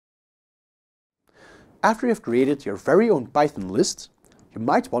After you have created your very own Python list, you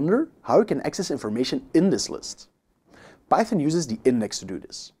might wonder how you can access information in this list. Python uses the index to do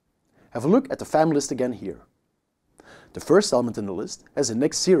this. Have a look at the fam list again here. The first element in the list has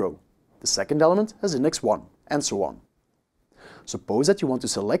index 0, the second element has index 1, and so on. Suppose that you want to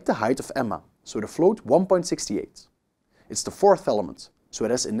select the height of Emma, so the float 1.68. It's the fourth element, so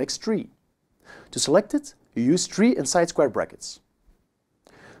it has index 3. To select it, you use 3 inside square brackets.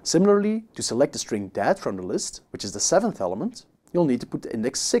 Similarly, to select the string dad from the list, which is the seventh element, you'll need to put the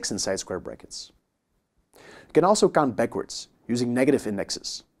index 6 inside square brackets. You can also count backwards, using negative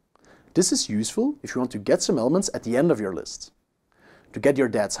indexes. This is useful if you want to get some elements at the end of your list. To get your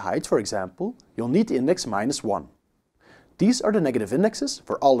dad's height, for example, you'll need the index -1. These are the negative indexes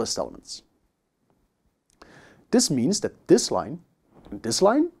for all list elements. This means that this line and this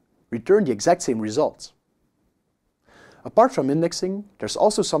line return the exact same result. Apart from indexing, there's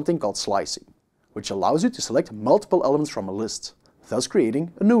also something called slicing, which allows you to select multiple elements from a list, thus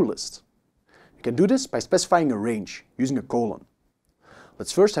creating a new list. You can do this by specifying a range, using a colon.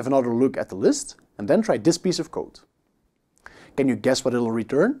 Let's first have another look at the list, and then try this piece of code. Can you guess what it'll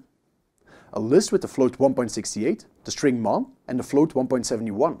return? A list with the float 1.68, the string mom, and the float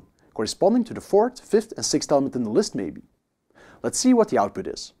 1.71, corresponding to the fourth, fifth, and sixth element in the list maybe. Let's see what the output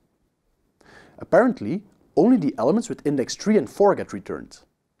is. Apparently, only the elements with index 3 and 4 get returned.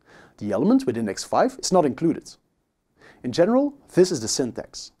 The element with index 5 is not included. In general, this is the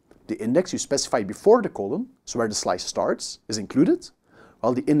syntax. The index you specify before the colon, so where the slice starts, is included,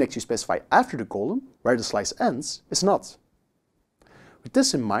 while the index you specify after the colon, where the slice ends, is not. With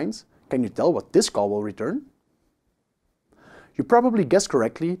this in mind, can you tell what this call will return? You probably guessed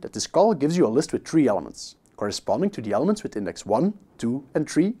correctly that this call gives you a list with 3 elements, corresponding to the elements with index 1, 2, and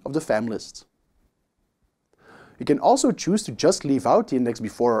 3 of the fam list. You can also choose to just leave out the index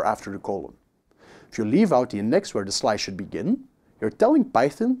before or after the colon. If you leave out the index where the slice should begin, you're telling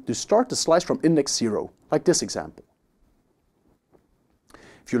Python to start the slice from index 0, like this example.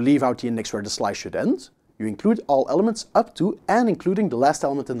 If you leave out the index where the slice should end, you include all elements up to and including the last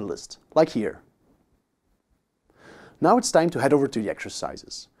element in the list, like here. Now it's time to head over to the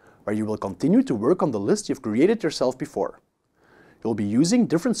exercises, where you will continue to work on the list you've created yourself before. You'll be using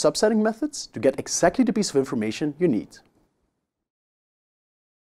different subsetting methods to get exactly the piece of information you need.